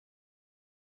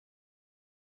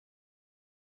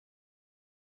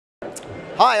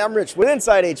Hi, I'm Rich with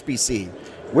Inside HPC.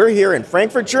 We're here in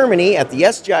Frankfurt, Germany at the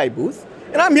SGI booth,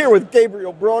 and I'm here with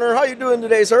Gabriel Broner. How are you doing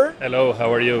today, sir? Hello,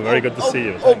 how are you? Very good to see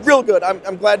you. Oh, real good.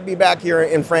 I'm glad to be back here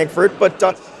in Frankfurt, but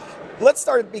let's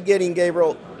start at the beginning,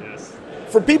 Gabriel. Yes.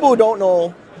 For people who don't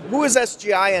know, who is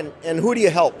SGI and who do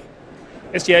you help?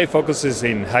 SGI focuses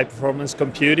in high-performance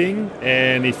computing,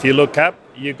 and if you look up,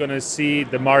 you're going to see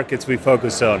the markets we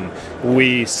focus on.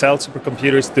 We sell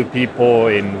supercomputers to people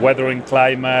in weather and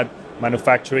climate,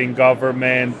 manufacturing,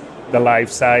 government, the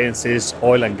life sciences,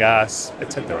 oil and gas,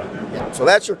 etc. Yeah, so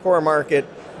that's your core market.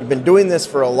 You've been doing this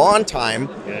for a long time.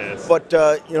 Yes. But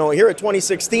here at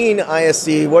 2016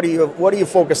 ISC, what are you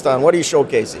focused on? What are you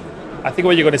showcasing? I think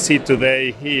what you're going to see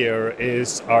today here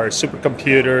is our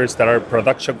supercomputers that are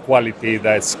production quality,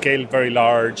 that scale very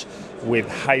large with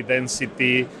high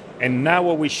density. And now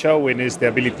what we're showing is the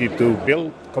ability to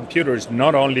build computers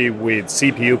not only with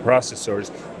CPU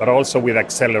processors, but also with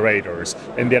accelerators.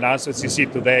 And the announcements you see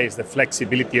today is the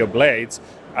flexibility of blades.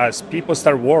 As people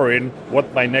start worrying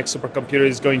what my next supercomputer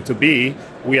is going to be,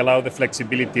 we allow the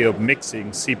flexibility of mixing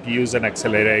CPUs and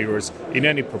accelerators in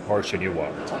any proportion you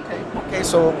want. Okay.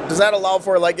 So does that allow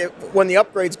for when the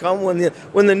upgrades come,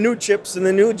 when the new chips and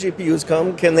the new GPUs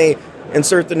come, can they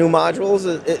insert the new modules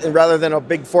rather than a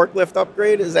big forklift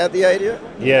upgrade? Is that the idea?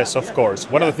 Yes, of course.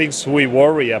 One of the things we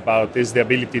worry about is the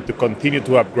ability to continue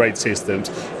to upgrade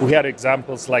systems. We had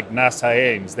examples like NASA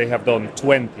Ames. They have done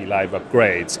 20 live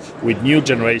upgrades with new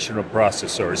generation of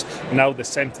processors. Now the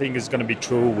same thing is going to be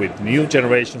true with new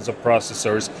generations of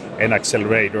processors and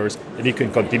accelerators, and you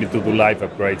can continue to do live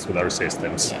upgrades with our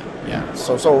systems. Yeah.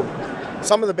 So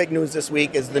some of the big news this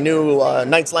week is the new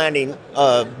Knight's Landing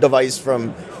device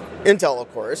from Intel,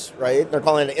 of course, right? They're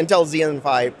calling it Intel Xeon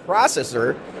Phi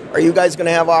processor. Are you guys going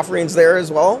to have offerings there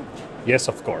as well? Yes,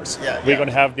 of course. We're going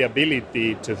to have the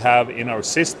ability to have in our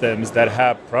systems that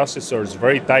have processors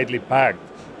very tightly packed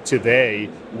today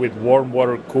with warm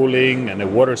water cooling and a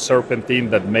water serpentine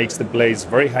that makes the blades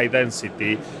very high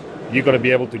density. You're going to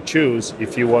be able to choose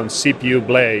if you want CPU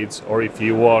blades or if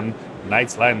you want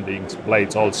Knight's Landing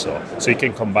blades also. So you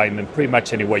can combine them pretty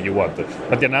much any way you want.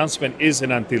 But the announcement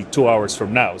isn't until 2 hours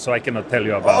from now, so I cannot tell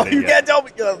you about it you yet. Can't tell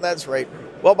me. That's right.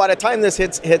 Well, by the time this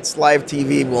hits live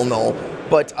TV, we'll know.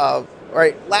 But all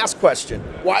right, last question.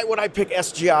 Why would I pick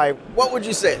SGI? What would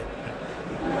you say?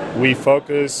 We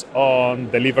focus on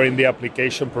delivering the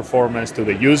application performance to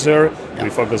the user. We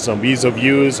focus on ease of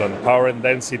use, on power and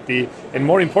density. And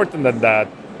more important than that,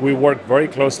 we work very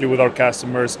closely with our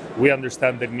customers. We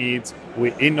understand their needs.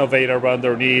 We innovate around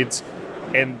their needs.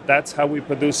 And that's how we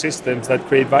produce systems that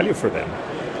create value for them.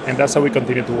 And that's how we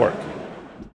continue to work.